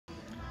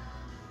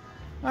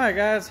Alright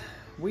guys,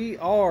 we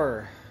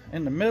are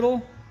in the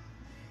middle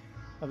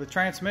of the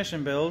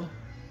transmission build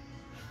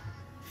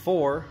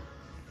for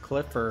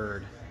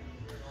Clifford.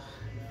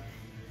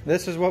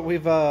 This is what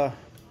we've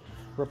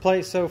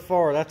replaced so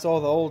far. That's all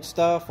the old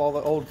stuff, all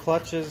the old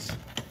clutches,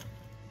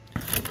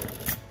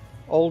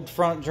 old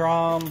front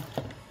drum,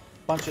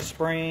 bunch of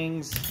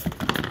springs,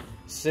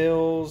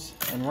 seals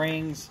and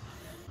rings.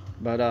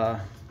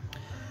 But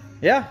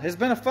yeah, it's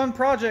been a fun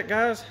project,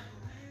 guys.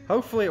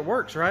 Hopefully it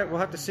works, right?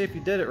 We'll have to see if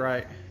you did it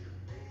right.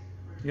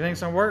 You think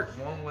it's gonna work?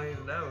 One way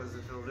to know is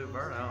if it'll do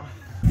burnout.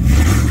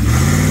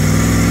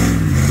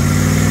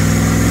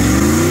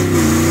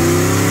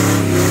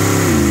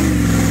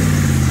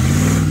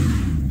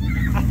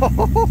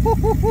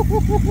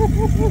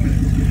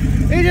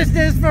 He just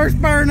did his first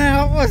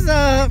burnout. What's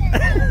up?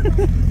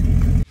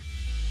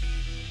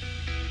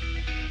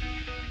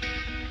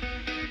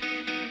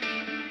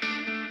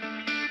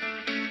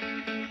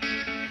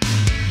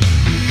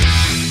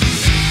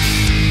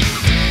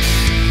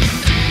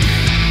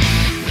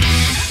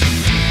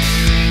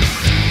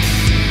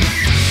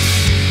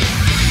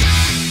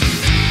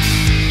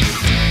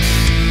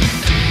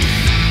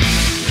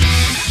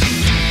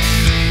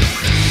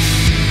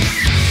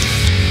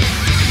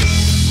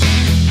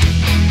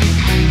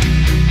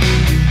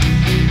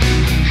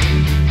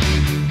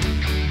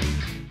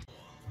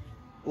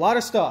 A lot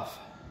of stuff.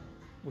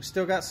 We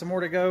still got some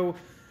more to go.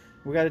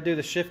 We got to do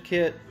the shift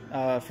kit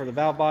for the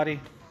valve body,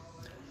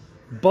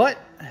 but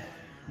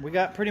we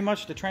got pretty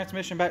much the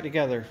transmission back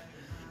together.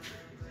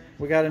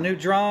 We got a new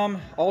drum,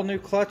 all new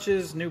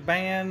clutches, new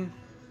band.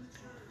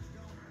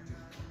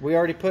 We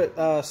already put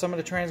some of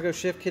the Transgo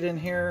shift kit in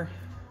here,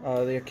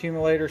 the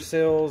accumulator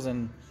seals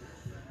and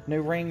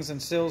new rings and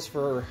seals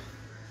for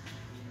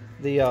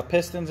the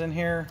pistons in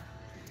here.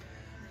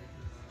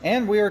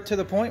 And we are to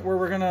the point where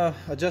we're going to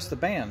adjust the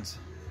bands.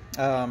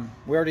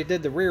 We already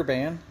did the rear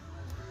band.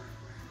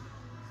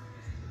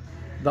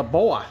 The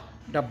boy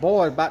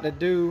about to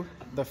do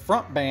the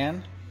front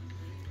band.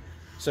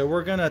 So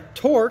we're going to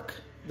torque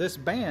this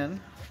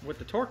band with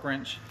the torque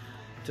wrench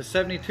to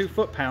 72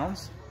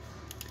 foot-pounds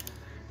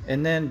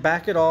and then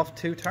back it off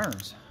 2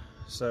 turns.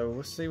 So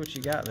let's see what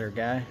you got there,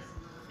 guy.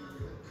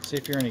 See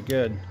if you're any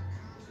good.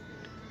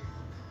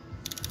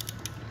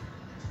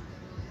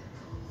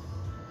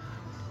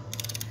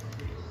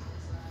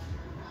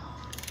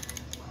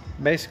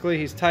 Basically,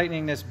 he's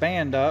tightening this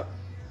band up.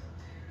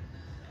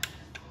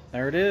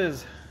 There it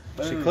is.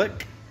 Boom.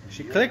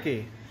 She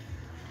clicky.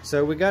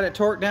 So we got it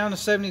torqued down to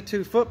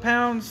 72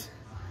 foot-pounds,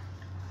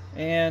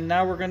 and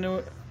now we're going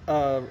to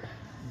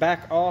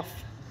back off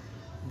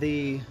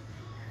the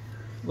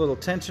little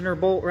tensioner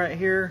bolt right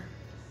here.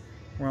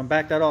 We're going to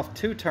back that off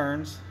 2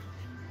 turns,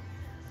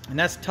 and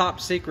that's top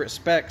secret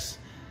specs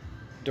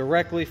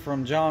directly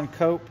from John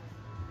Cope,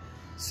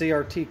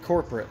 CRT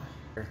Corporate.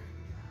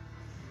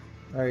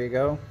 There you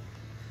go.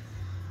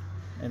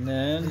 And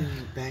then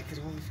back it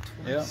off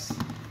twice. Yep.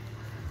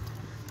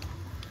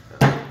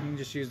 You can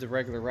just use the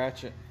regular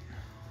ratchet.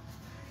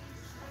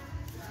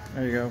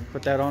 There you go.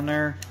 Put that on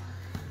there.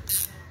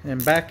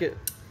 And back it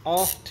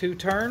off 2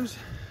 turns.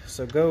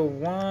 So go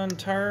 1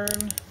 turn.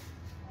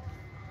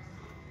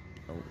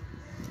 Oh,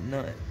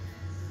 no.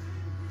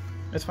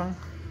 It's fine.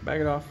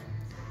 Back it off.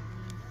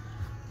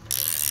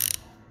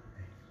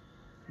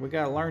 We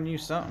gotta learn you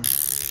something.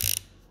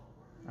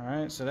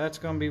 Alright, so that's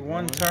gonna be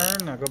 1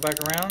 turn. Now go back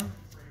around.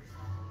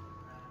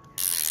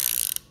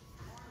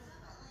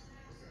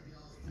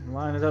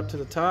 Line it up to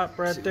the top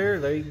right there.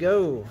 There you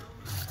go.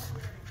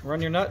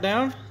 Run your nut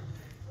down.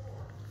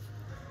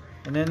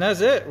 And then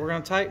that's it. We're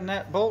going to tighten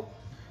that bolt.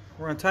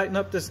 We're going to tighten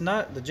up this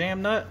nut, the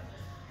jam nut.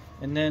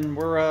 And then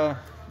we're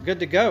good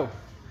to go.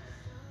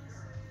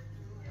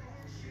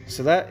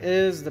 So that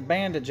is the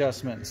band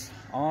adjustments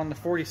on the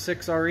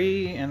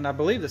 46RE. And I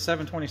believe the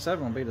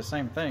 727 will be the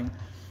same thing.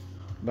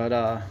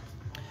 But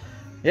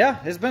yeah,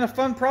 it's been a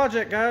fun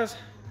project, guys.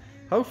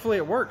 Hopefully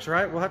it works,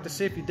 right? We'll have to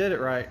see if you did it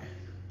right.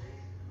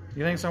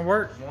 You think it's gonna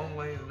work? One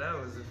way to know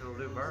is if it'll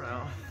do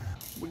burnout.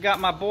 We got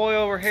my boy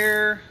over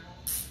here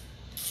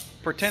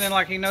pretending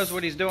like he knows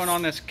what he's doing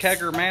on this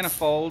kegger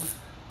manifold.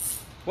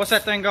 What's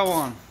that thing go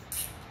on?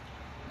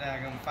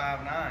 Daggone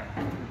 5.9.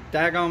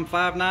 Daggone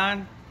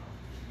 5.9?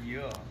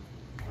 Yeah.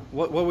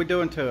 What we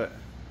doing to it?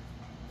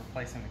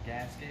 Replacing the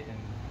gasket and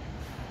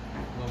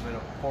a little bit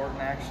of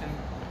porting action.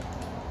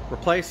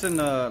 Replacing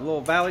the little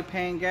valley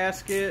pane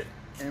gasket,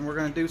 and we're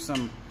gonna do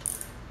some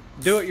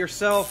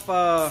do-it-yourself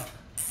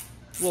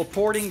little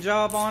porting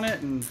job on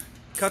it and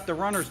cut the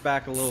runners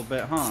back a little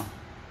bit, huh?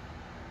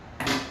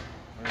 Whatever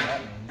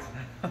that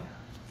means.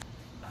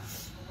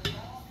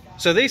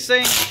 So these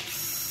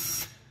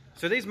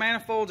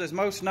manifolds, as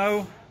most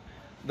know,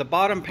 the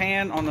bottom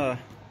pan on the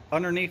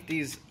underneath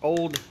these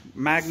old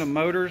Magnum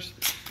motors,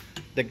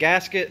 the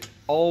gasket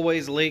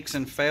always leaks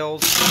and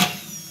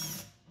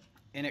fails,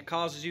 and it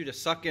causes you to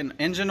suck in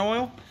engine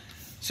oil,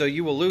 so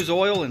you will lose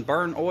oil and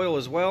burn oil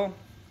as well.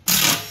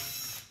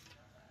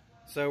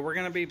 So we're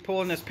going to be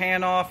pulling this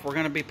pan off. We're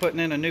going to be putting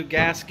in a new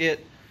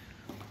gasket,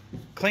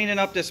 cleaning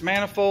up this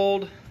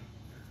manifold,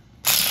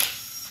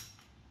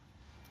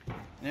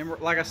 And then,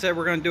 like I said,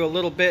 we're going to do a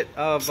little bit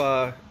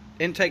of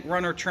intake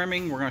runner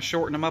trimming. We're going to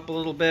shorten them up a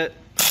little bit.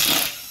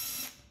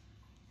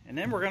 And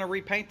then we're going to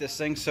repaint this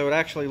thing so it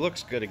actually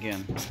looks good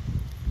again.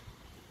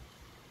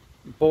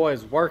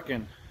 Boys,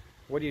 working.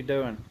 What are you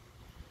doing?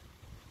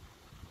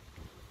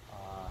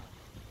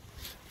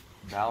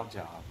 Valve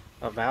job.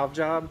 A valve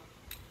job?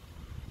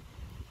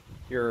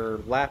 You're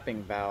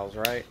lapping valves,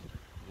 right?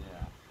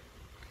 Yeah.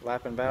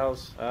 Lapping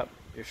valves? Up.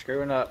 You're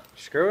screwing up.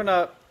 Screwing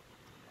up.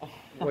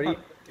 What are you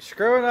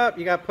screwing up?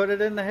 You got to put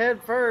it in the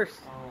head first.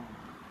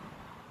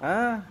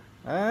 There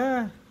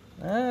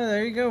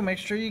you go. Make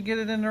sure you get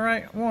it in the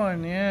right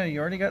one. Yeah, you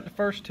already got the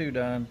first two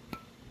done.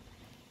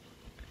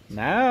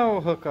 Now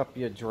hook up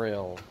your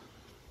drill.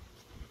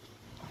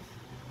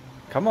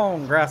 Come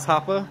on,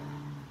 grasshopper.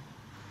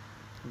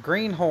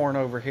 Greenhorn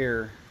over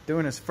here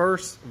doing his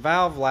first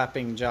valve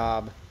lapping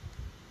job.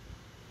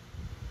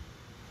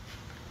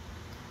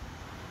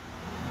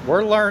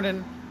 We're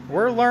learning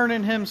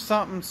him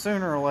something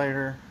sooner or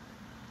later.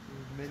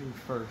 There's many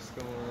firsts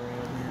going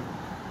around here.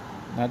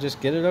 Now just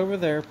get it over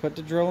there, put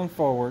the drill in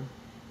forward.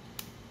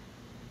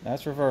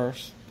 That's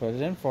reverse. Put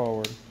it in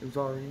forward. It was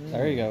already in.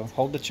 There you go.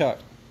 Hold the chuck.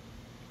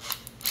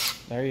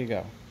 There you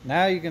go.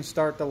 Now you can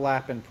start the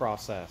lapping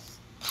process.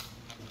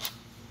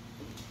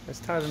 It's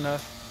tight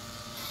enough.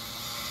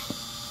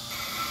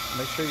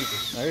 Make sure you,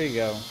 there you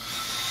go.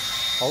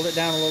 Hold it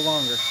down a little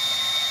longer.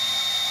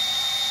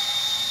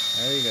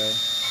 There you go.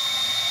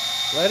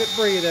 Let it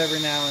breathe every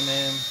now and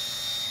then.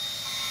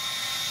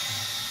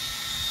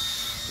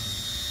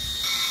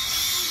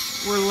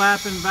 We're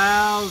lapping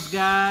valves,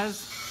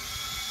 guys.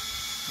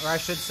 Or I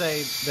should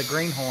say the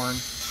greenhorn.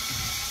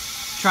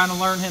 Trying to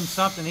learn him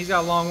something. He's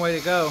got a long way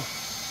to go.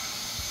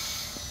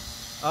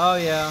 Oh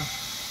yeah.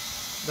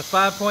 The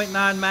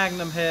 5.9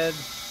 Magnum head.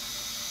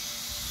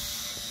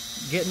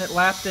 Getting it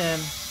lapped in.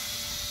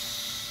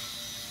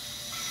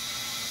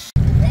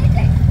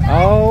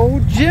 Oh,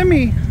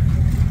 Jimmy.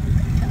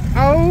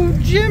 Oh,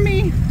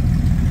 Jimmy.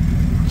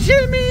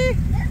 Jimmy.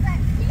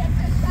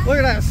 Look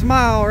at that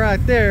smile right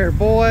there,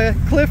 boy.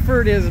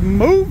 Clifford is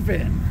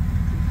moving.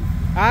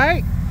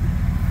 Alright?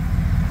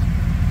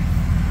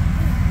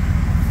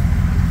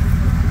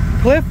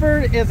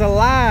 Clifford is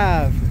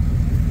alive.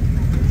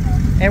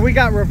 And we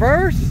got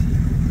reverse.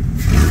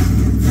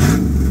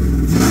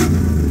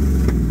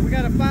 We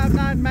got a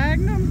 5.9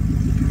 Magnum.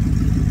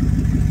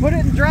 Put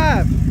it in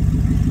drive.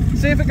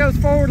 See if it goes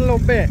forward a little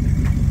bit.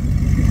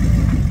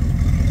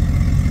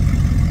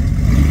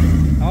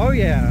 Oh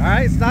yeah.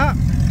 Alright, stop.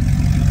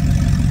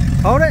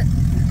 Hold it.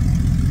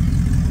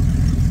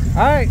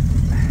 Alright.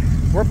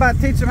 We're about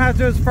to teach him how to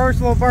do his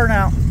first little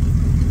burnout.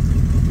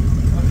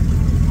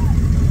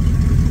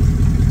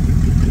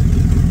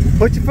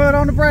 Put your foot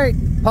on the brake.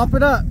 Pump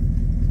it up.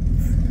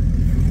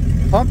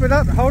 Pump it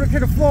up and hold it to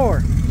the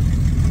floor.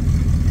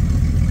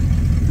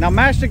 Now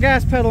mash the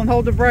gas pedal and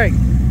hold the brake.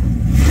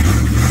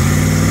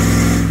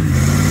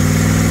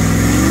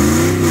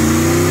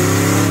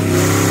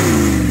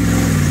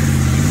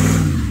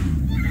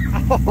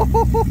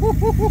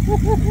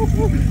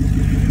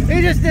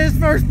 He just did his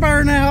first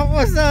burnout.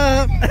 What's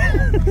up?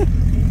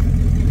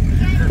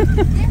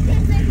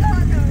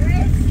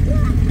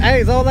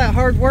 Hey, is all that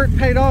hard work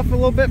paid off a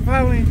little bit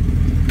finally?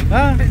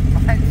 Huh?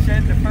 Might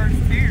shed the first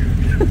tear.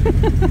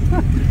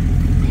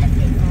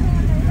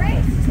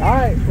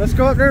 Alright, let's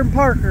go up there and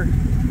park her.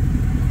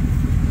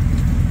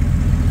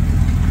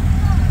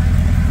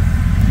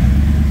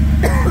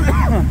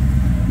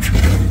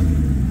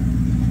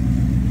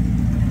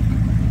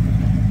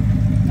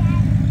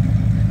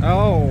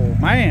 Oh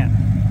man,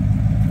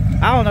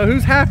 I don't know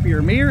who's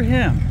happier, me or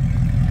him.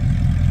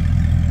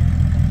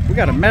 We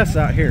got a mess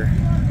out here.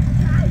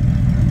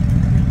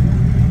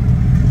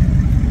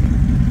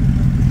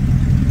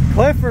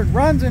 Clifford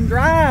runs and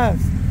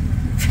drives.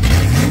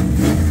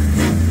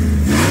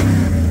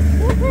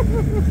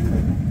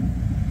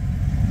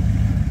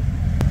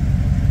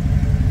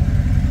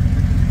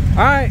 All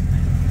right,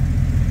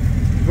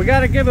 we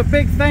got to give a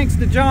big thanks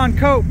to John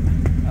Cope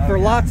for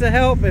lots of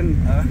help and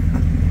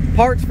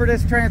parts for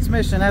this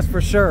transmission, that's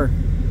for sure.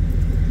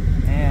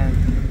 And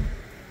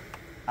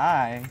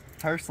I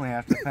personally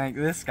have to thank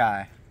this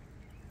guy.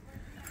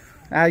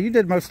 You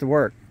did most of the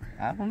work.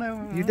 I don't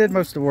know. You did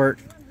most of the work.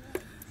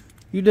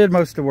 You did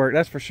most of the work,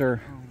 that's for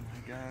sure. Oh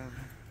my God.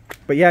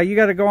 But yeah, you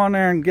got to go on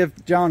there and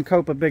give John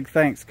Cope a big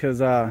thanks, because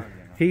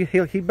he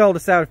bailed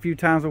us out a few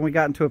times when we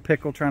got into a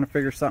pickle trying to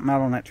figure something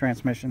out on that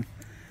transmission.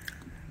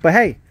 But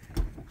hey,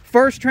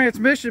 first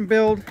transmission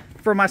build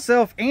for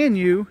myself and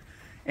you,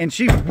 and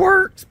she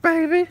works,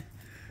 baby.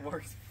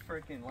 Works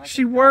freaking like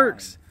she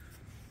works.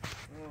 Oh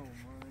my.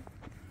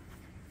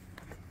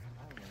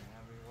 I don't even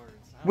have any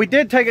words. We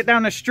did take it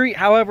down the street,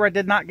 however, I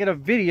did not get a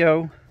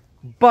video.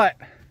 But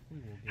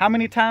how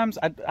many times?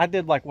 I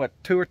did like what,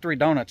 2 or 3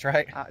 donuts,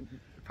 right?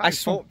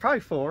 Probably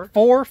four.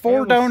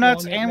 Four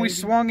donuts, and we maybe.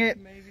 swung it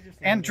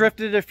and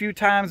drifted it a few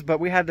times, but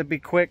we had to be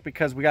quick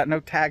because we got no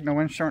tag, no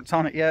insurance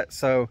on it yet.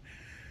 So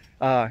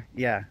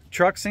yeah,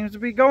 truck seems to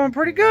be going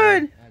pretty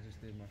good. I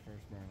just did my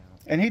first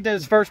burnout. And he did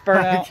his first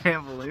burnout. I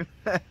can't believe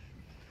that.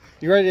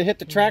 You ready to hit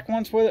the track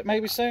once with it,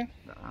 maybe, Sam?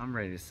 I'm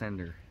ready to send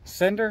her.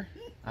 Send her?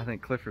 I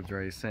think Clifford's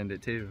ready to send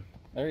it too.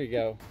 There you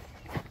go.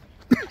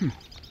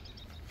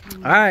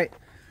 All right,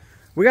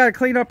 we got to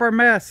clean up our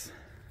mess.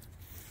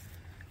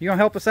 You gonna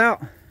help us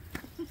out?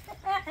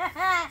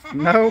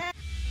 No?